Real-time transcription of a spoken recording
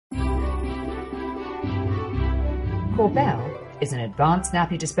Korbell is an advanced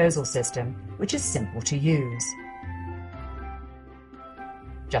nappy disposal system which is simple to use.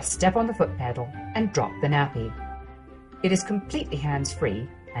 Just step on the foot pedal and drop the nappy. It is completely hands-free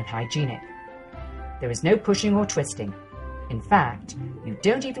and hygienic. There is no pushing or twisting. In fact, you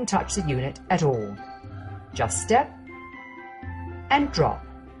don't even touch the unit at all. Just step and drop.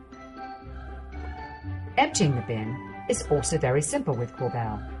 Emptying the bin is also very simple with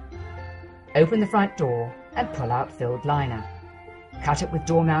Korbell. Open the front door and pull out filled liner. Cut it with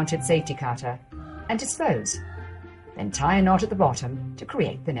door-mounted safety cutter and dispose. Then tie a knot at the bottom to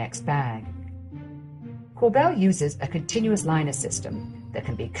create the next bag. Korbell uses a continuous liner system that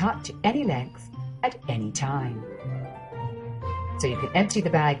can be cut to any length at any time. So you can empty the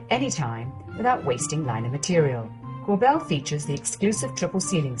bag anytime without wasting liner material. Korbell features the exclusive triple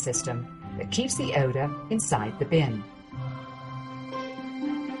sealing system that keeps the odour inside the bin.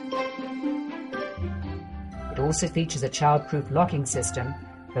 It also features a childproof locking system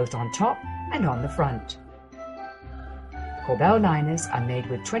both on top and on the front. Korbell liners are made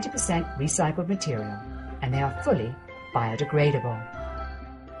with 20% recycled material and they are fully biodegradable.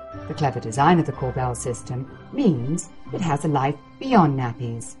 The clever design of the Korbell system means it has a life beyond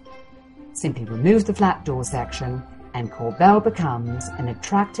nappies. Simply remove the flat door section and Korbell becomes an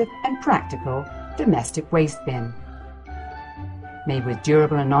attractive and practical domestic waste bin. Made with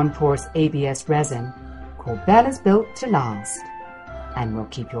durable and non-porous ABS resin, Korbell is built to last and will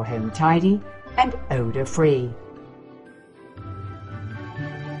keep your home tidy and odour-free.